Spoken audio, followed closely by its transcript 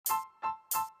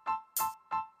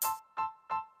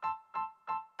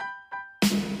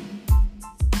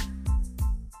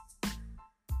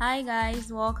Hi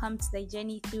guys, welcome to the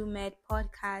Journey Through Med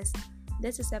podcast.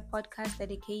 This is a podcast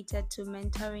dedicated to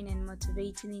mentoring and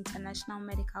motivating international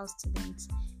medical students.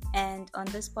 And on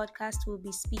this podcast, we'll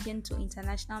be speaking to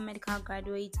international medical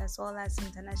graduates as well as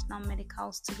international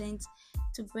medical students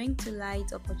to bring to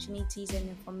light opportunities and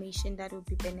information that will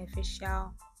be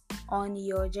beneficial on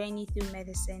your journey through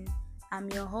medicine.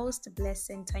 I'm your host,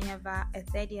 Blessing Tanyava, a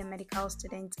third-year medical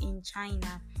student in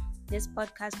China. This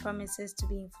podcast promises to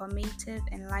be informative,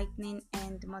 enlightening,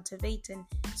 and motivating,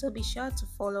 so be sure to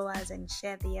follow us and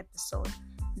share the episode.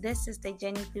 This is the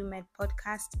Journey Through Med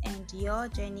podcast, and your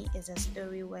journey is a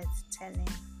story worth telling.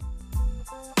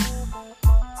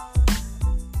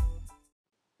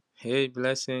 Hey,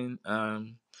 Blessing. I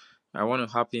want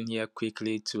to hop in here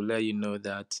quickly to let you know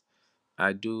that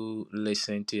I do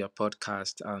listen to your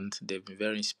podcast, and they've been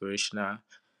very inspirational,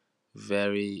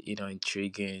 very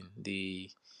intriguing. The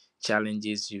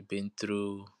challenges you've been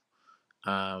through,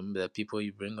 the people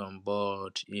you bring on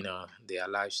board, their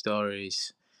life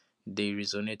stories, they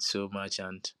resonate so much,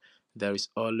 and there is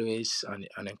always an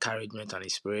encouragement and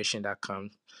inspiration that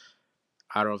comes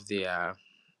out of their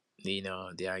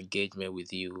engagement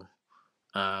with you.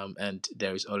 And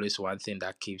there is always one thing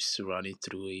that keeps running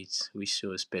through it, which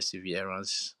shows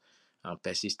perseverance and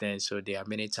persistence. So there are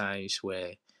many times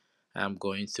where I'm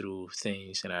going through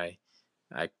things, and I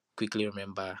quickly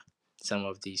remember some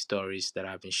of the stories that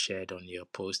have been shared on your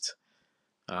post,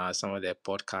 some of the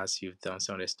podcasts you've done,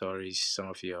 some of the stories some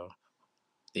of your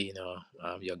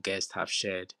guests have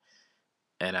shared,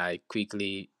 and I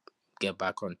quickly get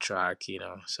back on track.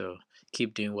 So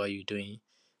keep doing what you're doing.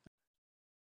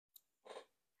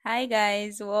 Hi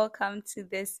guys, welcome to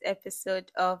this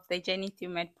episode of the Journey Through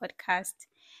Med podcast.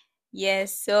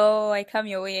 Yes, so I come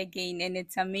your way again, and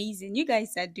it's amazing. You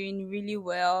guys are doing really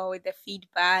well with the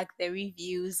feedback, the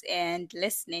reviews, and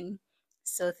listening.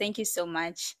 So thank you so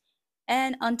much.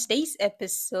 And on today's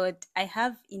episode, I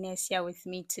have Inécia with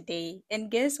me today.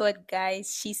 And guess what,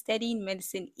 guys? She's studying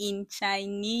medicine in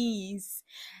Chinese.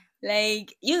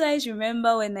 Like, you guys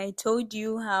remember when I told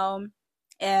you how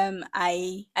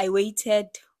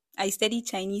I studied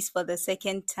Chinese for the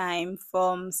second time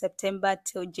from September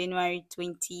till January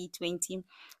 2020.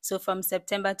 So from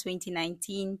September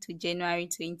 2019 to January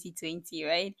 2020,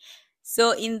 right?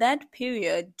 So in that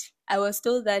period, I was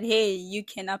told that, hey, you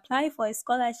can apply for a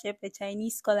scholarship, a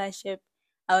Chinese scholarship.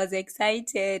 I was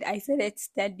excited. I started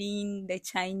studying the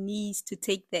Chinese to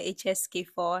take the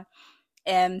HSK4.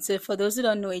 So for those who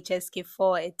don't know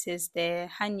HSK4, it is the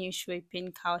Hanyu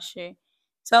Shuipin Culture.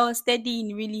 So I was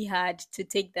studying really hard to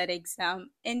take that exam.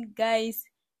 And guys,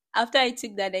 after I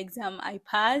took that exam, I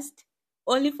passed,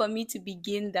 only for me to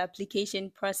begin the application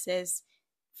process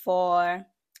for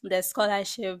the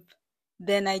scholarship.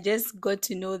 Then I just got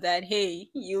to know that, hey,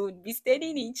 you would be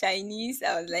studying in Chinese.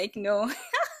 I was like, no,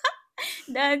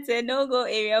 that's a no-go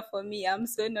area for me. I'm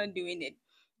so not doing it.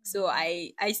 So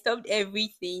I stopped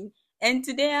everything. And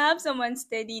today I have someone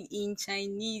studying in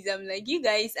Chinese. I'm like, you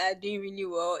guys are doing really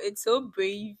well. It's so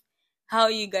brave how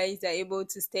you guys are able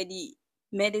to study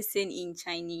medicine in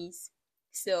Chinese.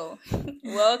 So,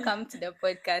 welcome to the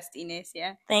podcast,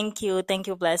 Inécia. Thank you. Thank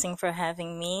you, Blessing, for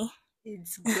having me.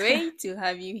 It's great to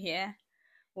have you here.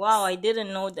 Wow, I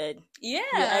didn't know that you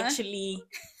Yeah. actually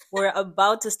were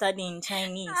about to study in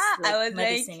Chinese. I was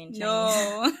medicine like, in Chinese.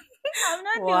 no, I'm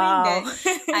not Wow. doing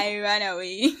that. I ran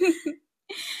away.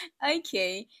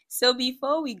 Okay, so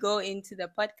before we go into the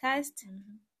podcast,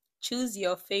 choose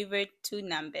your favorite two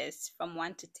numbers from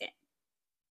 1 to 10.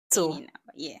 Two. Any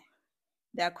number, yeah.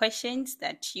 There are questions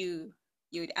that you'd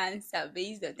answer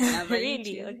based on the number you Really?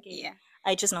 choose. Okay. Yeah.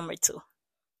 I choose number 2.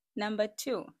 Number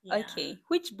 2. Yeah. Okay.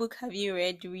 Which book have you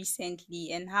read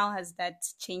recently, and how has that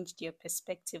changed your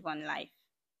perspective on life?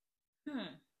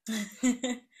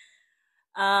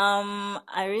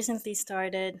 I recently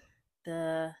started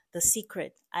the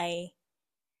Secret.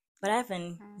 But I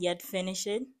haven't yet finished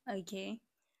it. Okay.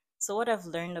 So what I've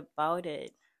learned about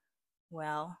it,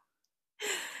 well,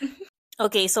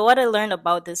 okay, so what I learned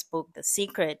about this book, The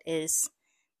Secret, is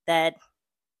that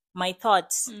my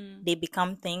thoughts, they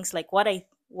become things. Like what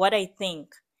I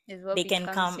think, Is what they can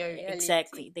becomes come. your reality.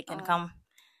 Exactly, they can come.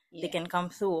 Yeah. They can come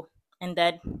through. And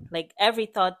that, like, every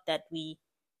thought that we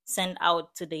send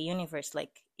out to the universe,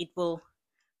 like, it will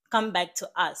come back to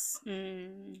us.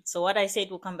 So what I said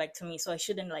will come back to me. So I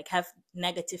shouldn't, like, have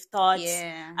negative thoughts.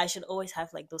 Yeah. I should always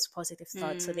have, like, those positive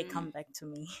thoughts, so they come back to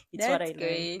me. It's That's what I learned.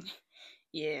 great.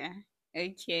 Yeah.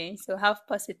 Okay. So have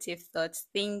positive thoughts.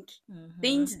 Think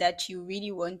things that you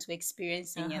really want to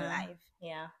experience in your life.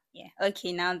 Yeah. Yeah.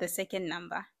 Okay. Now the second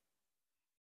number.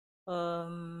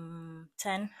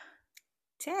 10.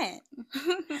 10.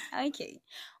 Okay.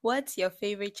 What's your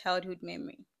favorite childhood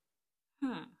memory?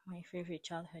 My favorite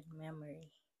childhood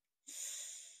memory.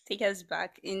 Take us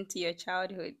back into your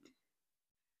childhood.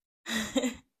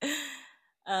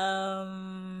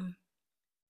 um,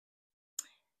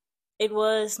 it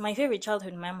was my favorite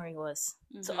childhood memory was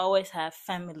to Mm-hmm. always have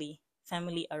family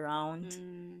around.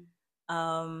 Mm.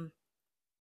 Um,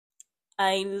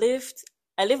 I lived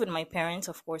I live with my parents,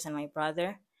 of course, and my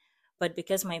brother, but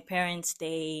because my parents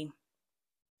they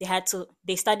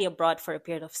study abroad for a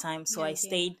period of time, so I Okay.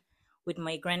 stayed with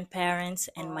my grandparents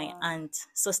and my Oh. aunt.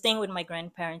 So staying with my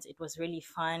grandparents, it was really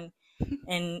fun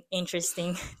and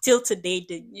interesting. Till today,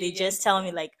 they You just get tell me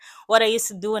that. like what I used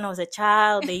to do when I was a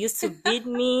child. They used to beat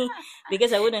me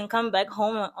because I wouldn't come back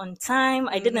home on time.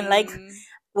 I didn't like Mm-hmm.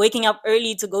 waking up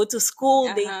early to go to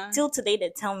school. They Uh-huh. till today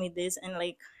they tell me this, and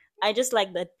like I just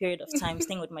like that period of time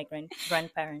staying with my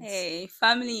grandparents. Hey,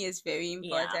 family is very Yeah.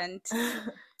 important.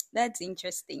 That's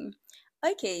interesting.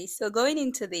 Okay, so going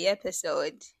into the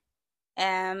episode,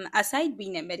 aside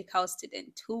being a medical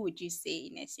student, who would you say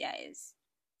Inécia is?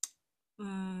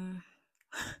 mm,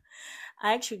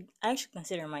 I actually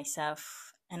consider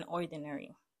myself an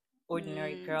ordinary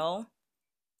Mm, girl.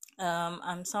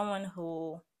 I'm someone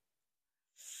who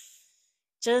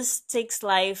just takes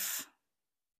life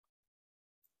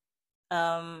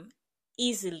um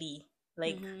easily.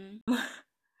 Like mm-hmm.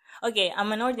 okay,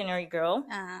 I'm an ordinary girl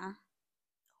Uh,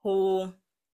 who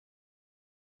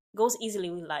goes easily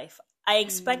with life. I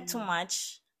expect too mm,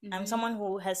 much. I'm mm-hmm. someone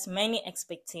who has many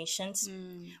expectations,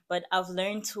 Mm. but I've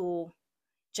learned to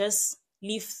just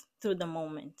live through the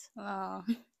moment. Wow,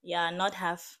 Yeah, not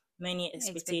have many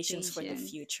expectations for the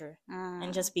expectations. future and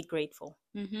Uh, just be grateful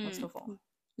most of mm-hmm. all.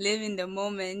 Live in the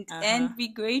moment Uh-huh. and be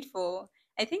grateful.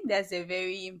 I think that's a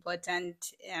very important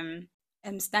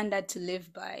standard to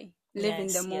live by. Live in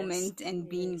the Yes, yes. moment and It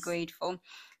being is. grateful.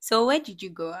 So, where did you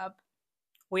grow up?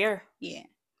 Where? Yeah.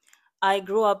 I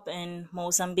grew up in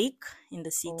Mozambique in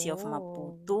the city of Oh.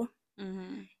 Maputo.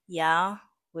 Mm-hmm. Yeah,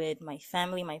 with my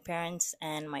family, my parents,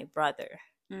 and my brother.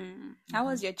 Mm. How Hmm.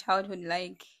 was your childhood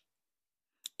like?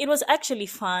 It was actually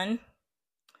fun.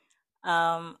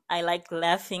 I liked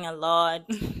laughing a lot,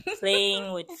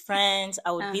 playing with friends.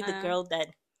 I would be the Uh-huh. girl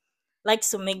that likes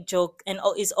to make joke and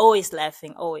is always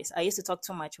laughing. Always. I used to talk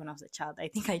too much when I was a child. I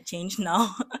think I changed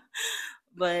now,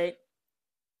 but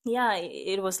yeah,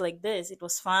 it was like this. It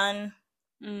was fun.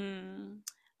 Mm.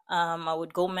 I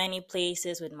would go many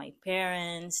places with my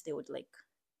parents. They were like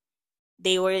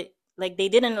they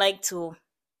didn't like to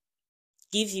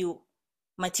give you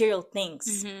material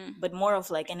things, Mm-hmm. but more of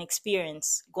like an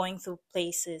experience going through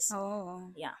places.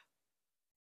 Oh. Yeah.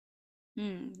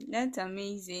 That's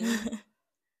amazing.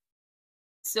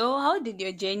 So, how did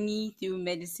your journey through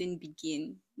medicine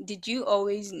begin? Did you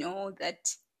always know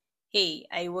that, hey,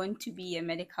 I want to be a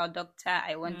medical doctor,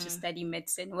 I want to Mm. study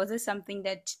medicine? Was it something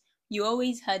that you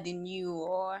always had in you,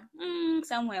 or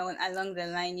somewhere along the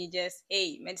line you just,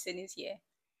 hey, medicine is here?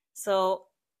 So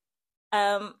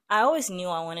I always knew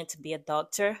I wanted to be a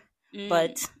doctor, Mm.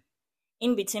 but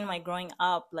in between my growing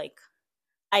up, like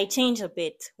I changed a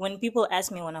bit. When people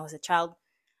asked me when I was a child,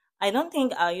 I don't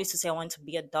think I used to say I want to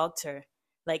be a doctor.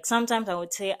 Like sometimes I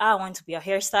would say, I want to be a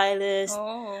hairstylist.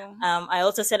 Oh. I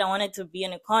also said I wanted to be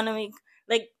an economic.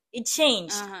 Like it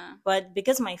changed, Uh-huh. but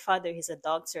because my father is a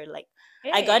doctor, like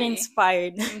I got Hey.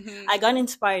 inspired. I Mm-hmm. got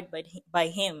inspired by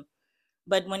him.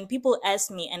 But when people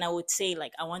ask me and I would say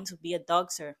like I want to be a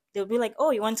doctor, they'll be like, "Oh,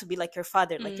 you want to be like your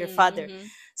father, like your father." Mm-hmm.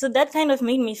 So that kind of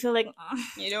made me feel like,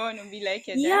 You don't want to be like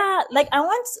your dad? yeah,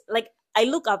 like I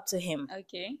look up to him,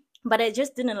 Okay. but I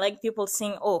just didn't like people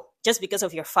saying, "Oh, just because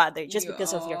of your father, just You,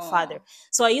 because of your oh. father."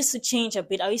 So I used to change a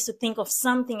bit. I used to think of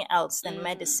something else than Mm.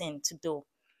 medicine to do.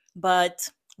 But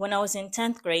when I was in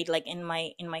 10th grade, like in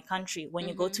my country, when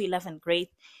you go Mm-hmm. to 11th grade,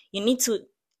 you need to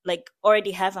like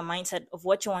already have a mindset of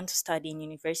what you want to study in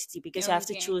university because you have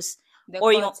to Okay. choose The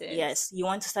or you courses. yes, you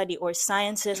want to study or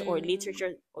sciences or Mm.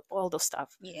 literature, all those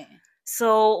stuff. Yeah.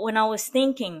 So when I was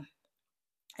thinking,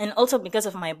 and also because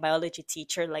of my biology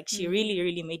teacher, like she really Mm.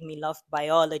 really made me love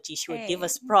biology. She would give Hey.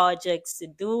 us projects to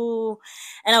do,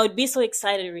 and I would be so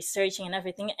excited researching and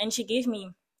everything, and she gave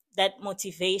me that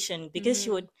motivation because she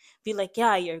Mm-hmm. would be like,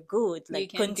 yeah, you're good, You like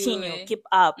can do continue, it. keep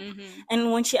up. Mm-hmm.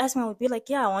 And when she asked me, I would be like,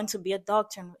 yeah, I want to be a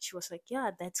doctor, and she was like,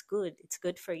 yeah, that's good, it's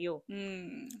good for you.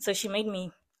 Mm. So she made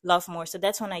me love more. So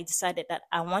that's when I decided that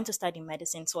I want to study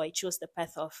medicine, so I chose the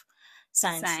path of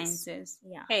sciences. Sciences.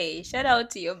 Yeah. Hey, shout out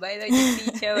to your biology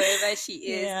teacher wherever she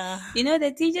is. Yeah. You know,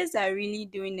 the teachers are really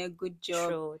doing a good job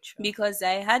True, true. because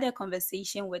I had a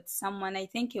conversation with someone, I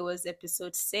think it was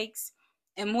episode 6.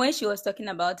 And when she was talking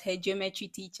about her geometry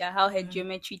teacher, how her Mm.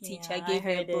 geometry teacher Yeah, I gave her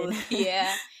a heard it. book,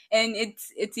 yeah, and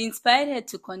it's inspired her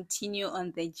to continue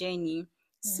on the journey.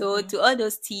 So Mhm. to all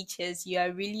those teachers, you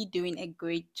are really doing a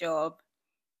great job.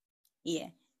 Yeah.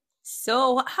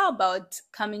 So how about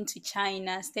coming to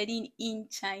China, studying in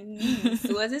Chinese?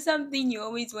 Was it something you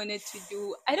always wanted to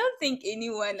do? I don't think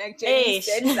anyone actually Ish.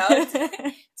 sets out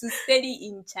to study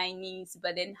in Chinese,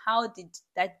 but then how did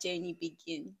that journey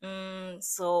begin?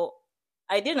 So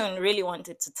I didn't really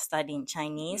wanted to study in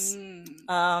Chinese. Mm.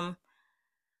 Um,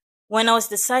 when I was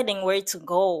deciding where to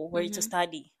go, where to Mm-hmm.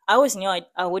 study, I always knew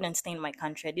I wouldn't stay in my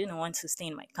country. I didn't want to stay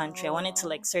in my country. I wanted to Oh.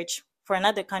 like search for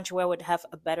another country where I would have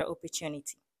a better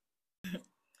opportunity.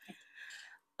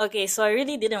 Okay, so I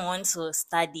really didn't want to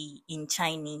study in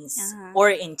Chinese Uh-huh. or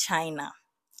in China.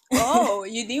 Oh,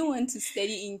 you didn't want to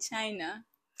study in China?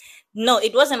 No,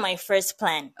 it wasn't my first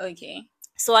plan. Okay.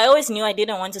 So I always knew I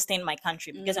didn't want to stay in my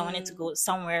country because I wanted to Mm. go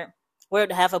somewhere where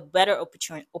to have a better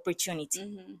opportunity.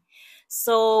 Mm-hmm.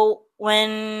 So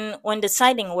when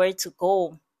deciding where to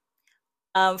go,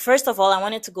 first of all, I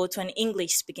wanted to go to an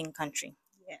English speaking country.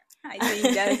 Yeah. I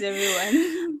think that's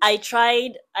everyone. I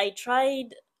tried, I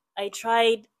tried, I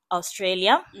tried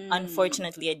Australia. Mm.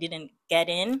 Unfortunately, I didn't get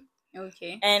in.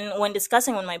 Okay. And when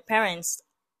discussing with my parents,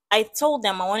 I told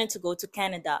them I wanted to go to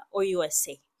Canada or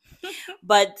USA.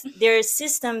 But their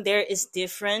system there is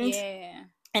different. Yeah.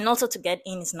 And also to get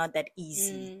in is not that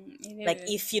easy. It Like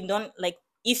is. if you don't like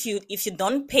if you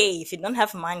don't pay, if you don't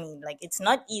have money, like it's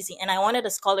not easy. And I wanted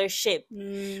a scholarship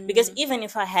because Mm. even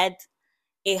if I had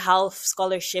a half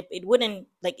scholarship, it wouldn't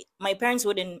like my parents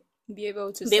wouldn't Be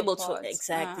able to be able to support.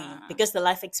 exactly because the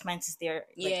life expenses there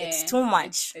like it's Yeah. too It's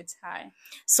much. it's high.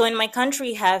 So in my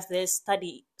country have this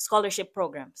study scholarship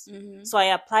programs. Mm-hmm. So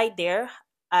I applied there.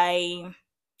 I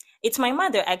It's my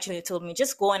mother actually told me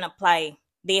just go and apply.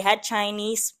 They had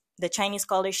the Chinese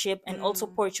scholarship, and also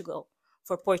Mm. Portugal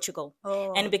for Portugal.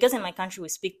 Oh, And because in okay. my country we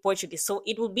speak Portuguese, so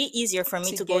it would be easier for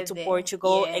me to go to Together.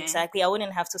 Portugal. Yeah. Exactly. I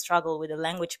wouldn't have to struggle with the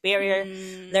language barrier,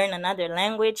 Mm. learn another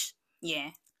language. Yeah.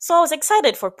 So I was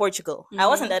excited for Portugal. I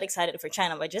wasn't Mm-hmm. that excited for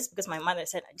China, but just because my mother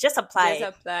said, just Just apply.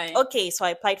 apply. Okay, so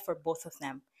I applied for both of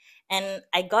them. And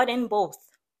I got in both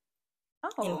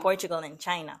in Oh. Portugal and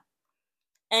China.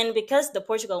 And because the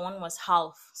Portugal one was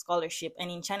half scholarship,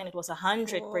 and in China it was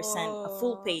 100% a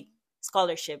full Oh. paid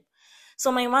scholarship.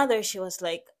 So my mother, she was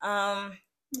like,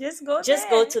 Just go just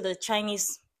go there. to the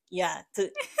Chinese, yeah, to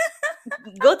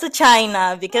go to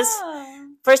China because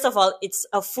Oh. first of all, it's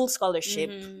a full scholarship.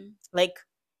 Mm-hmm. Like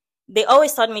they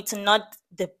always taught me to not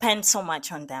depend so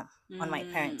much on them, on my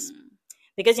parents, Mm.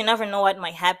 because you never know what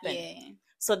might happen. Yeah.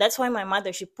 So that's why my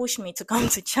mother, she pushed me to come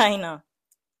to China.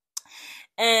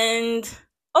 And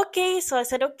okay, so I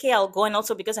said, okay, I'll go. And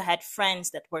also because I had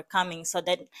friends that were coming, so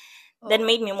that Oh.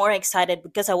 made me more excited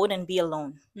because I wouldn't be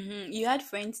alone Mm-hmm. You had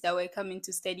friends that were coming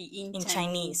to study in in Chinese.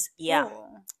 Chinese. Yeah,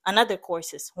 Oh. another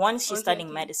courses. One she's Okay. studying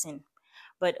Okay. medicine,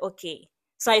 but okay.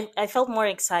 So I felt more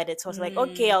excited. So I was like,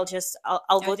 okay, Mm. I'll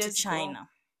I'll go to just go. China.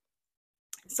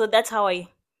 So that's how I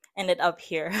ended up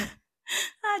here.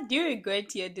 Do you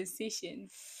regret your decision?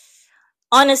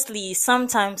 Honestly,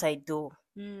 sometimes I do,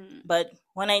 Mm. but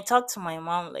when I talk to my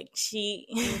mom, like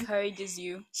Encourages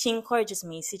you. she encourages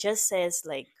me. She just says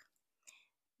like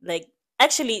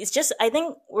actually it's just I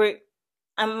think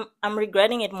I'm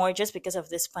regretting it more just because of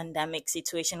this pandemic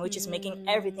situation, which is making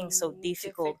everything so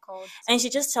difficult. Difficult. And she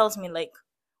just tells me like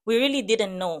we really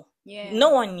didn't know. Yeah. No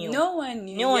one knew. No one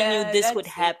knew. No one knew Yeah, this would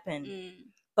that's it. happen. Mm.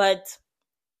 But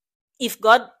if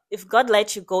God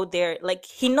let you go there, like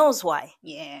he knows why.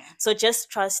 Yeah. So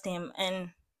just trust him and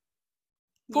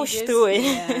You push through just, it.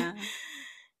 yeah.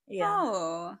 Yeah.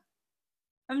 Oh,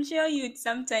 I'm sure you'd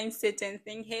sometimes sit and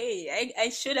think, hey, I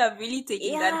should have really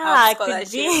taken that half Yeah, could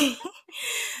scholarship. be.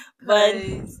 But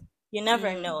Because, you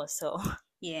never know, so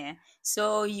yeah.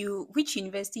 So which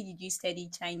university did you study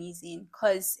Chinese in?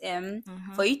 Because mhm.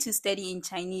 for you to study in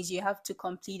Chinese, you have to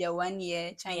complete a 1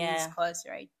 year Chinese Yeah, course,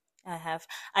 right? I have.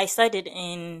 I studied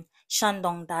in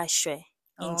Shandong Daxue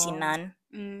in Oh. Jinan.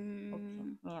 Okay.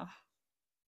 Mm. Yeah.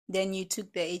 Then you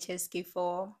took the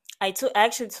HSK4. I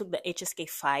actually took the HSK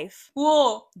 5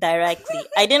 Whoa. directly.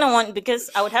 I didn't want because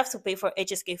I would have to pay for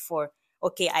HSK 4.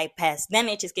 Okay, I passed. Then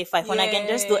HSK 5 when I can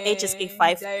just do HSK Yeah,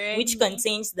 5 which directly.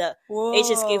 contains the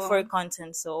HSK 4 Whoa.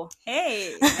 content. So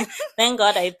Hey. thank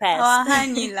God I Our passed.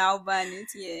 honey Lauban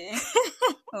is here.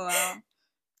 Wow.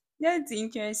 That's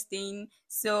interesting.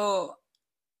 So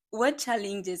what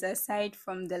challenges aside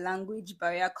from the language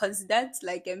barrier? Because that's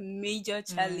like a major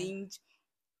Mm, challenge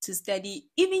to study.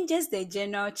 Even just the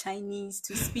general Chinese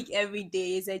to speak every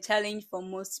day is a challenge for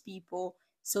most people.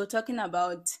 So talking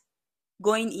about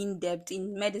going in depth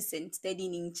in medicine,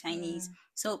 studying in Chinese. Mm.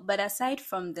 So, but aside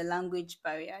from the language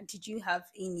barrier, did you have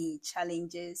any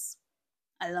challenges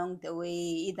along the way,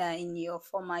 either in your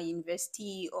former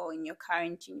university or in your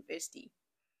current university?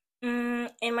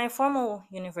 In my formal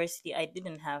university, I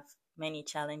didn't have many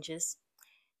challenges.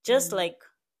 Just Mm. like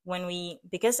when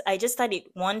because I just studied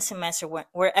one semester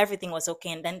where everything was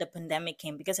okay, and then the pandemic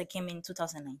came because I came in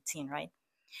 2019, right?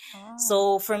 Oh,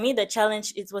 So for me, the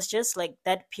challenge, it was just like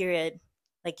that period.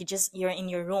 Like you're in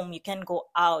your room, you can't go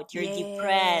out, you're yeah.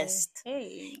 depressed,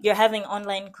 Hey, you're having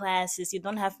online classes, you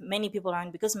don't have many people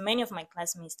around, because many of my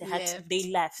classmates, they left.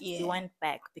 left, they Yeah. went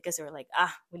back because they were like,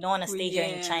 we don't want to stay here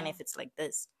in Yeah. China if it's like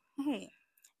this. Hey.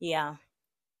 Yeah.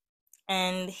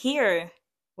 And here,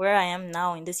 where I am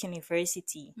now in this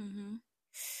university, Mm-hmm.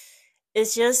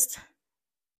 it's just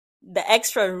the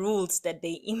extra rules that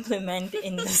they implement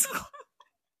in the school.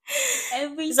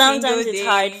 Every single Sometimes it's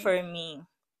hard day. for me.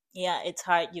 Yeah, it's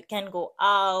hard. You can't go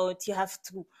out. You have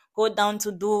to go down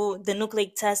to do the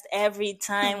nucleic test every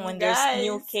time when there's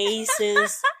new Guys.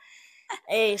 cases.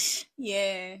 Ish.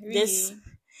 Yeah, This really.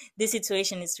 this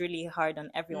situation is really hard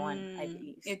on everyone, I Mm,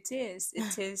 believe. it is.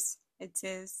 It is. It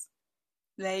is.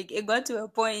 Like, it got to a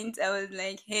point I was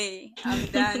like, hey, I'm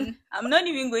done. I'm not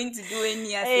even going to do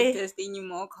any acid Hey, test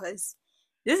anymore because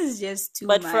this is just too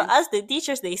but for much. us, the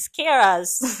teachers, they scare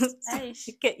us. So Aish.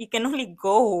 you can only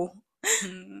go.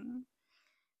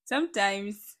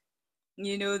 Sometimes,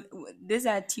 these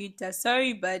are tutors.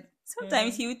 Sorry, but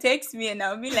sometimes Mm-hmm. he will text me and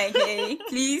I'll be like, hey,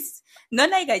 please. Not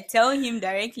like I tell him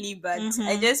directly, but I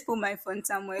Mm-hmm. just put my phone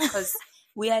somewhere because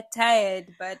we are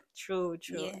tired. But True,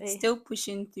 true. yeah, Hey. still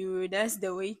pushing through. That's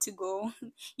the way to go.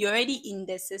 You're already in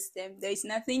the system. There's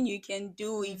nothing you can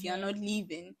do if you're Mm-hmm. not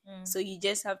leaving. Mm. So you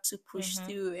just have to push Mm-hmm.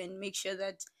 through and make sure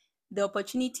that the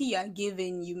opportunity you are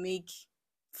given, you make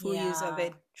full use of Yeah,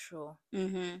 it. true.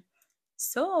 Mm-hmm.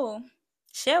 So,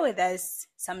 share with us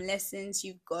some lessons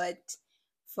you've got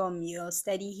from your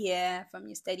study here, from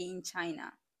your study in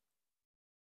China.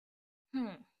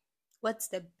 Hmm. What's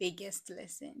the biggest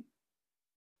lesson?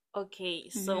 Okay,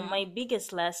 so Mm-hmm. my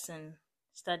biggest lesson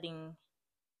studying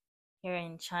here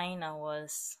in China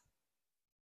was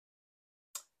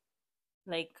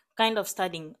like kind of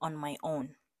studying on my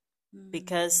own,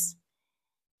 because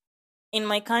in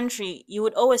my country you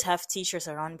would always have teachers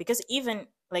around, because even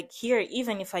like here,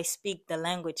 even if I speak the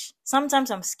language,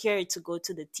 sometimes I'm scared to go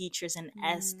to the teachers and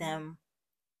ask Mm-hmm. them.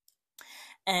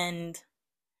 And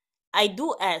I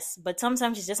do ask, but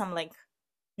sometimes it's just I'm like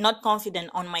not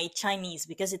confident on my Chinese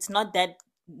because it's not that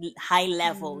high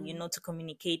level, Mm-hmm. to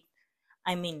communicate.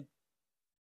 I mean,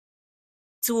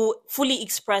 to fully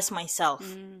express myself.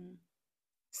 Mm-hmm.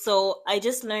 So I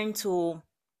just learned to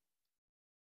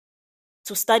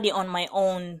study on my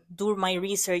own, do my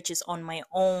researches on my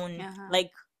own. Uh-huh.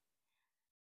 Like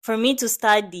for me to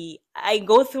study, I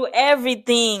go through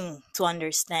everything to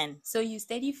understand. So you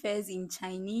study first in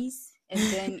Chinese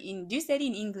and then do you study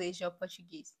in English or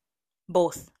Portuguese?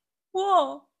 Both.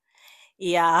 Whoa!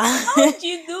 Yeah. How would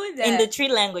you do In the that? three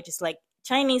languages, like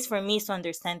Chinese for me is to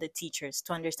understand the teachers,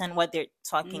 to understand what they're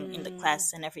talking in the Mm,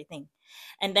 class and everything.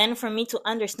 And then for me to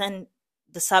understand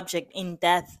the subject in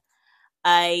depth,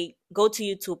 I go to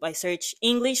YouTube, I search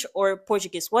English or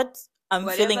Portuguese, what I'm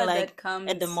feeling whatever like that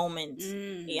at the comes. moment.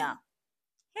 Mm. Yeah.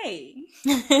 Hey,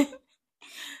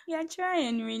 you're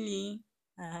trying really.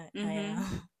 I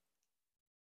Mm-hmm.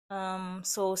 am.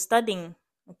 So studying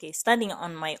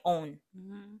on my own,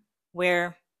 Mm-hmm.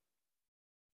 where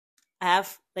I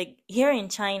have like here in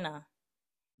China,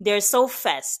 they're so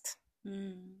fast.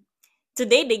 Mm.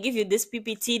 Today they give you this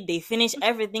PPT, they finish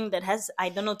everything that has, I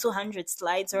don't know, 200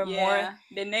 slides or more. Yeah.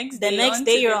 The next The day, next on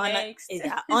day to you're the on next.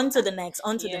 yeah, on to the next,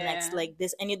 Yeah. like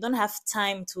this, and you don't have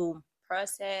time to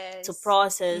Process.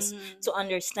 process, Mm-hmm. to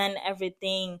understand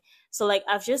everything. So like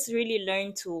I've just really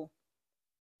learned to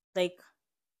like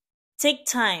take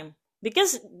time,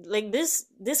 because like this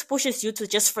pushes you to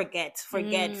just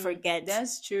Mm. forget.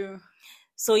 That's true.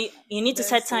 So you need to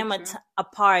set That's so time true.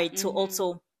 apart to Mm-hmm.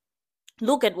 also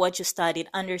look at what you studied,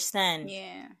 understand.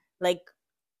 Yeah. Like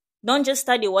don't just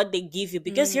study what they give you,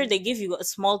 because here Mm. they give you a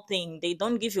small thing, they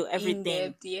don't give you In everything.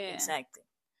 depth. Yeah. Exactly.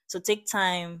 So take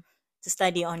time to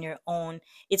study on your own.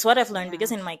 It's what I've learned,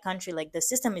 because Yeah. in my country, like the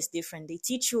system is different. They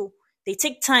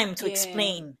take time to Yeah.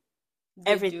 explain They do.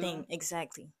 everything.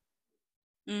 Exactly.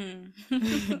 Mm.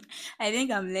 I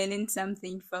think I'm learning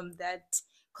something from that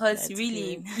because That's good.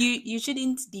 really, you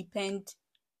shouldn't depend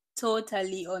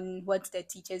totally on what the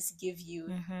teachers give you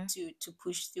Mm-hmm. to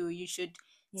push through. You should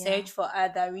Yeah. search for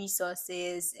other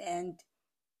resources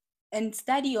and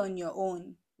study on your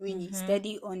own. really Mm-hmm.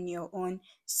 study on your own.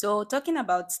 So talking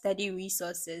about study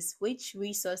resources, which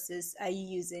resources are you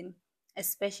using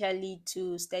especially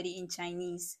to study in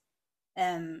Chinese?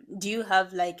 Do you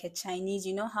have like a Chinese,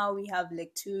 you know how we have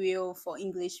lectorial for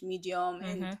English medium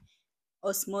Mm-hmm. and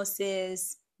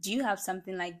osmosis? Do you have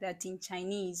something like that in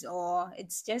Chinese, or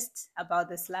it's just about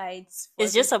the slides for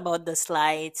It's the— just about the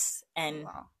slides and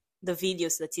wow. the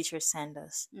videos the teachers send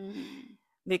us. Mm.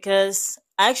 Because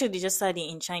I actually just study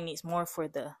in Chinese more for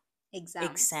the Exams.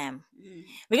 exam. Mm.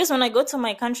 Because when I go to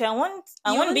my country, I You won't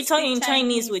be won't talking speak in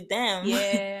Chinese Chinese. with them.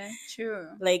 Yeah, true.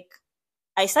 Like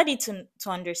I study to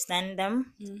understand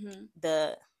them, Mm-hmm.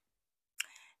 the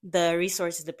the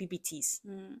resources, the PPTs.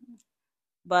 Mm.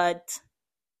 But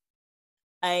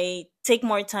I take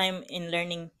more time in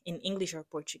learning in English or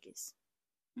Portuguese.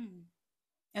 Mm.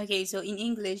 Okay, so in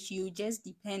English, you just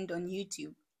depend on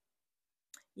YouTube.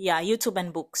 Yeah, YouTube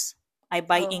and books. I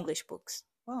buy Oh, English books.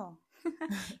 wow.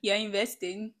 You're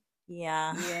investing.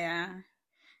 Yeah. Yeah.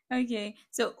 Okay,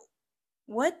 so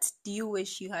what do you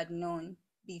wish you had known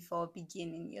before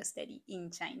beginning your study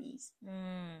in Chinese?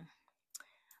 Mm.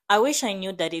 I wish I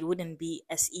knew that it wouldn't be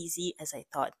as easy as I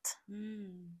thought.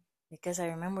 Mm. Because I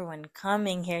remember when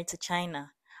coming here to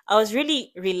China, I was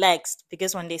really relaxed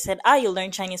because when they said, you'll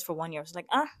learn Chinese for 1 year, I was like,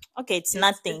 okay, it's It's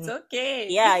nothing. okay.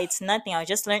 Yeah, it's nothing. I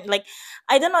just learned, like,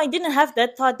 I don't know, I didn't have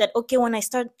that thought that, okay, when I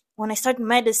start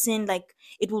medicine, like,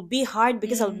 it will be hard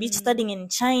because I'll be studying Mm. in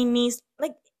Chinese.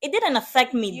 Like, it didn't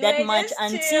affect me You that were much just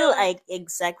until chilled.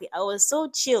 I was so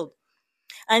chilled.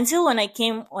 Until when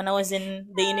I was in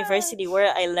the university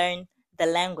where I learned the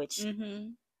language.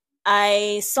 Mm-hmm.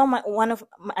 I saw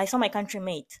my country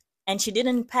mate, and she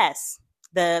didn't pass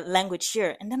the language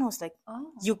year, and then I was like,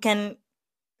 Oh, you can you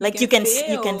like can you can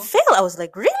fail. fail. I was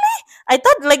like, really? I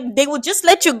thought like they would just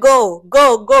let you go.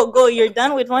 You're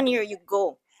done with 1 year, you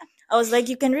go. I was like,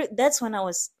 you can. That's when I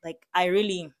was like, I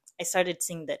started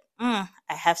seeing that I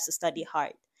have to study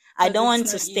hard. I Because don't it's want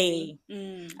to not easy. stay.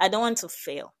 Mm. I don't want to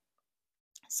fail.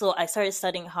 So I started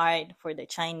studying hard for the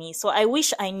Chinese. So I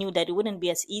wish I knew that it wouldn't be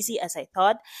as easy as I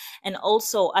thought. And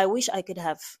also, I wish I could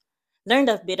have learned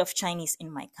a bit of Chinese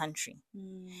in my country.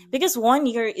 Mm. Because 1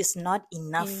 year is not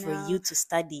enough for you to Enough.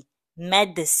 study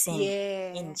medicine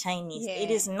in Yeah. Chinese. It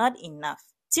Yeah. is not enough.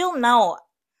 Till now,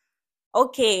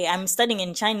 okay, I'm studying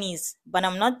in Chinese, but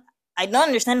I don't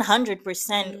understand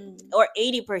 100% Mm. or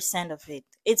 80% of it.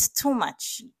 It's too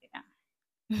much. Yeah.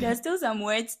 There's still some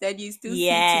words that you still see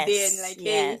today and Yes, like,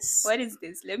 hey, yes, what is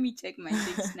this? Let me check my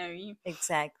dictionary.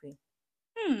 exactly.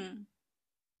 Hmm.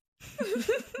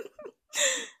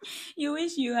 You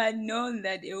wish you had known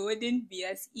that it wouldn't be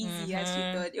as easy as you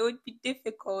Mm-hmm. thought. It would be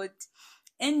difficult.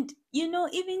 And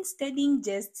even studying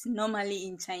just normally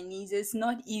in Chinese is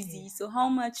not easy. Yeah. So how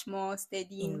much more In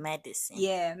studying, medicine,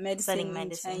 yeah, studying medicine in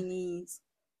medicine.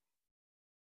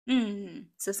 Chinese?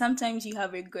 So sometimes you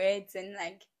have regrets and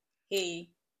like, hey,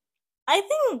 I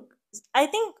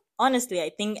think, honestly, I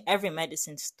think every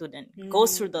medicine student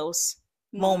goes through mm, those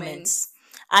moments.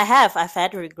 moments. I've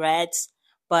had regrets,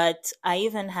 but I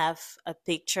even have a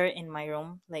picture in my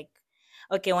room. Like,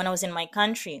 okay, when I was in my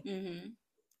country, Mm-hmm.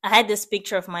 I had this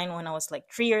picture of mine when I was like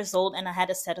 3 years old, and I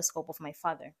had a stethoscope of my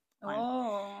father on.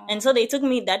 And Oh. so they took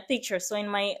me that picture. So in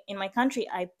my country,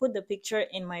 I put the picture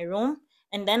in my room,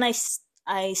 and then I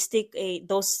stick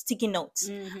those sticky notes.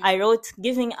 I Mm-hmm. wrote,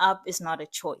 "Giving up is not a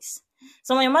choice."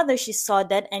 So my mother, she saw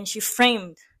that and she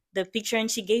framed the picture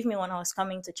and she gave me when I was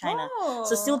coming to China.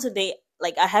 So still Oh. today,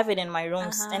 like I have it in my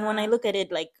rooms, and when I Uh-huh. look at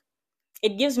it, like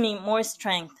it gives me more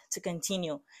strength to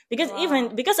continue because even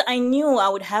Wow. because I knew I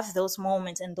would have those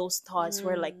moments and those thoughts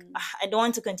where like Mm. I don't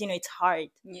want to continue, it's hard,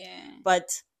 Yeah.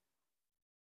 but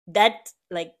that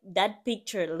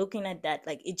picture, looking at that,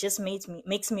 like it just makes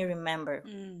me remember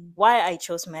Mm. why I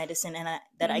chose medicine, and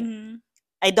that Mm-hmm.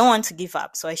 I don't want to give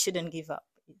up, so I shouldn't give up.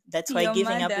 That's why Your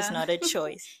giving up is mother. not a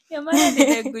choice. Your mother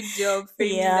did a good job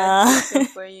framing that Yeah. picture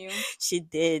for you. She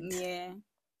did. Yeah.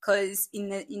 Because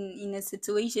in a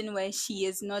situation where she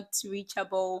is not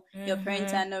reachable, your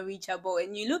parents Mm-hmm. are not reachable,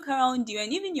 and you look around you,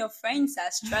 and even your friends are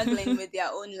struggling with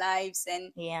their own lives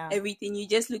and Yeah. everything, you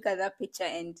just look at that picture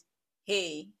and,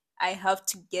 hey, I have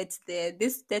to get there.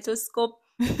 This stethoscope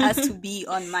has to be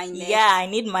on my neck. Yeah, I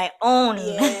need my own.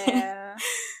 Yeah,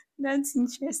 that's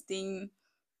interesting.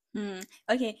 Hmm.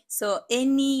 Okay, so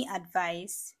any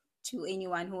advice to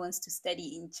anyone who wants to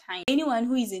study in China? Anyone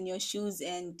who is in your shoes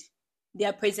and they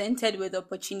are presented with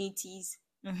opportunities.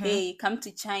 Mm-hmm. Hey, come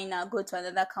to China, go to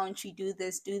another country, do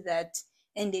this, do that.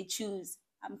 And they choose,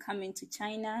 I'm coming to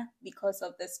China because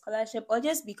of the scholarship or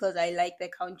just because I like the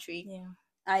country. Yeah.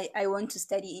 I want to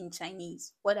study in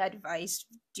Chinese. What advice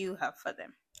do you have for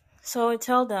them? So I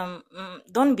tell them,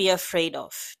 don't be afraid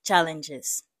of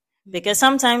challenges, because Mm.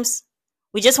 sometimes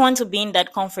we just want to be in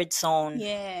that comfort zone.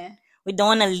 Yeah. We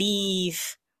don't want to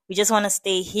leave. We just want to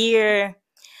stay here.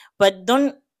 But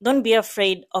don't be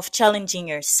afraid of challenging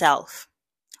yourself,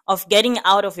 of getting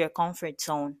out of your comfort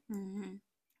zone, Mm-hmm.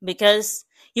 because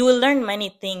you will learn many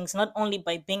things not only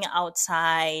by being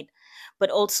outside, but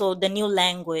also the new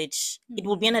language. It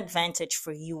will be an Mm-hmm. advantage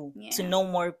for you to Yeah. know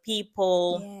more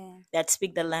people Yeah. that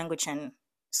speak the language and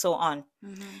so on.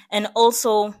 Mm-hmm. And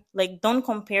also, like, don't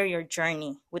compare your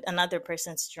journey with another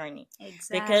person's journey,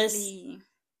 because Exactly.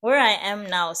 where I am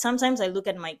now, sometimes I look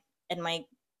at my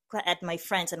at my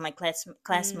friends and my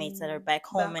classmates that are Mm. back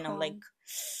home, Back and I'm like, home.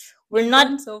 we're They've not.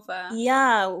 gone so far.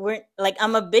 Yeah, we're like,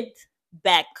 I'm a bit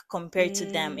back compared to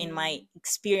them in my Mm.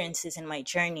 experiences in my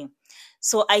journey.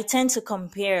 So I tend to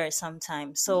compare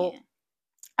sometimes. So Yeah.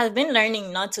 I've been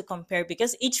learning not to compare,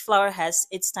 because each flower has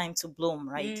its time to bloom,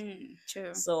 right? Mm.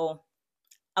 True. So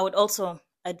I would also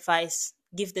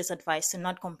give this advice to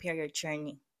not compare your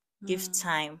journey. Give Mm.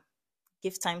 time.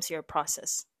 Give time to your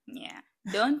process. Yeah.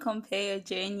 Don't compare your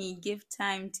journey. Give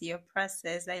time to your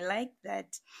process. I like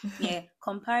that. Yeah.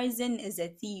 Comparison is a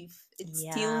thief. It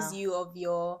steals Yeah. you of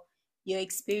your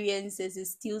experiences. It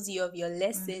steals you of your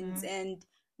lessons. Mm-hmm. And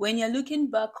when you're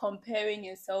looking back, comparing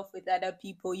yourself with other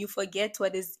people, you forget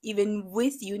what is even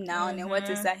with you now and what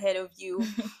is Mm-hmm. ahead of you.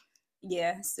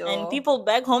 Yeah. And So people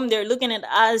back home, they're looking at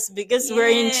us because we're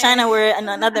in yeah. China, we're in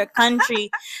another country.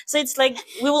 So it's like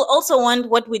we will also want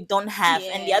what we don't have,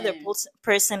 and the other Yeah.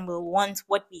 person will want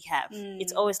what we have.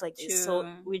 It's Mm, always like this. So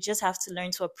true. we just have to learn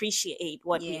to appreciate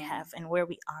what we Yeah. have and where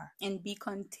we are. And be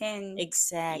content. Yeah,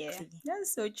 Exactly.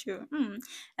 that's so true.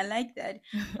 I like that.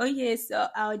 Okay, so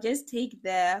I'll just take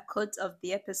the quote of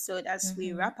the episode as we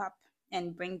Mm-hmm. wrap up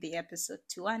and bring the episode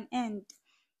to an end.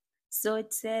 So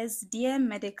it says, Dear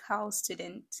medical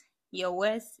student, your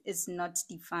worth is not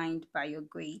defined by your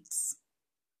grades.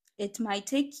 It might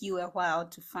take you a while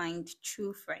to find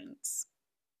true friends.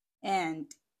 And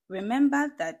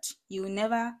remember that you'll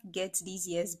never get these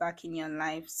years back in your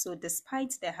life. So,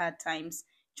 despite the hard times,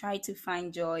 try to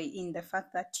find joy in the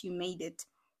fact that you made it.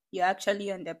 You're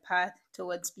actually on the path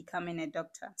towards becoming a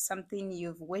doctor, something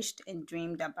you've wished and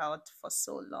dreamed about for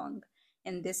so long.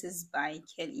 And this is by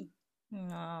Kelly.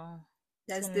 No,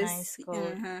 it's a Does this, nice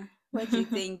quote. what do you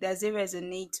think? Does it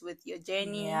resonate with your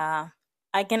journey? Yeah,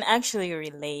 I can actually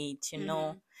relate,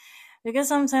 Mm-hmm. because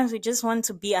sometimes we just want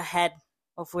to be ahead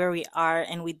of where we are,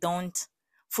 and we don't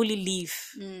fully live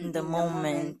in the In the moment.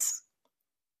 moment.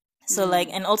 So like,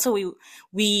 Mm. and also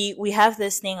we have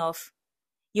this thing of,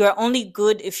 you are only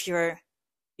good if you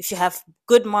have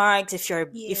good marks, if you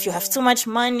have Yeah. too much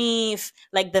money, if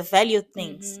like the value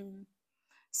things. Mm-hmm.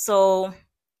 So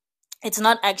it's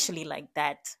not actually like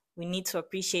that. We need to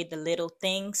appreciate the little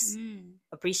things, Mm.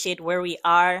 appreciate where we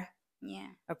are, Yeah.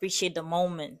 appreciate the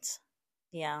moment.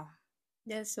 Yeah.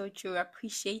 That's so true.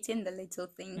 Appreciating the little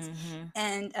things. Mhm.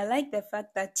 And I like the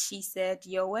fact that she said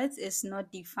your worth is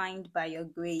not defined by your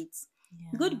grades.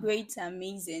 Good Yeah. grades are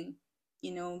amazing.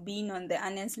 Being on the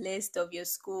honors list of your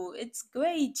school, it's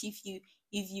great if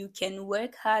you can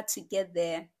work hard to get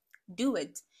there, do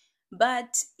it.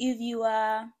 But if you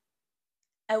are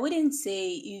I wouldn't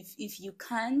say if you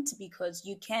can't, because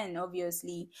you can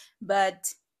obviously,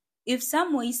 but if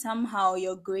some way somehow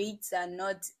your grades are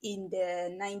not in the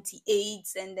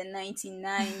 98s and the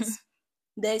 99s,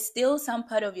 there's still some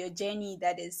part of your journey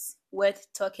that is worth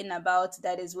talking about,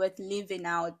 that is worth living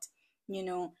out,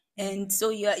 and Mhm. so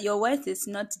your worth is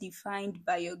not defined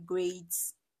by your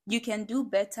grades. You can do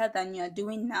better than you're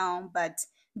doing now, but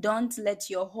don't let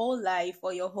your whole life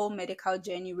or your whole medical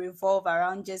journey revolve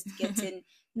around just getting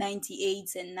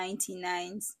 98s and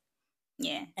 99s.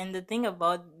 Yeah. And the thing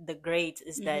about the grades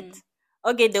is Mm-hmm. that,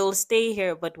 okay, they will stay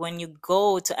here, but when you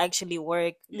go to actually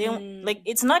work, they don't, like, Mm.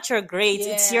 it's not your grades,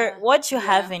 it's your Yeah. what you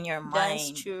have Yeah. in your That's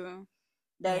mind. true.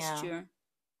 That's Yeah, true.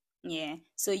 Yeah.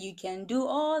 So you can do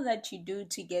all that you do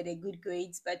to get a good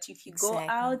grades, but if you go exactly.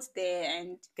 out there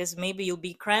and Because maybe you'll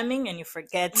be cramming and you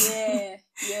forget. yeah,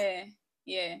 yeah,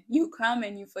 yeah, you cram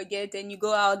and you forget, and you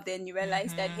go out then you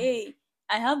realize that Hmm. hey,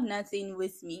 I have nothing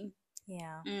with me.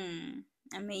 Yeah.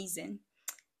 Amazing.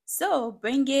 So,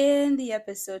 bringing the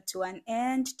episode to an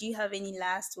end, do you have any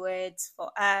last words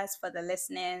for us, for the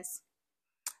listeners?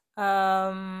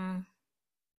 Um.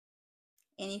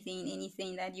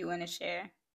 Anything that you want to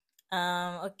share?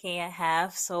 Okay, I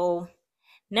have. So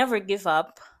never give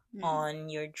up Mm, on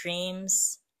your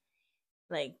dreams.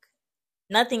 Like,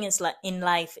 nothing is like in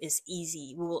life is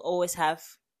easy. We will always have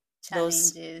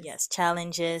those, challenges. yes,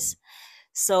 challenges.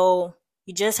 So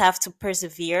you just have to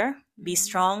persevere, be Mm,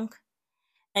 strong,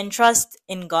 and trust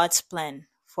in God's plan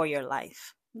for your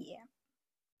life. Yeah.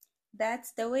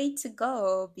 That's the way to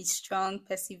go. Be strong,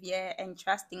 persevere, and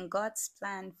trust in God's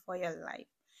plan for your life.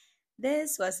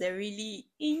 This was a really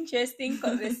interesting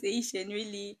conversation,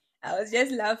 really. I was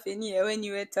just laughing here when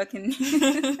you were talking.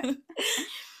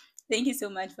 Thank you so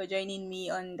much for joining me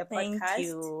on the Thank podcast.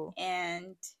 you.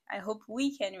 And I hope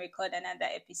we can record another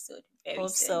episode very Hope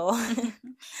soon. so.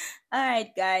 All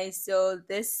right, guys. So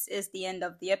this is the end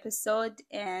of the episode.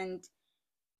 And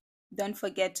don't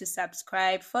forget to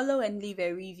subscribe, follow, and leave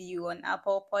a review on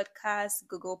Apple Podcasts,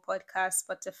 Google Podcasts,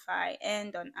 Spotify,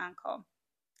 and on Anchor.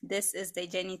 This is the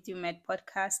Journey Through Med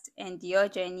podcast, and your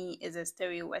journey is a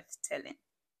story worth telling.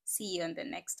 See you on the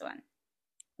next one.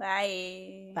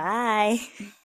 Bye. Bye.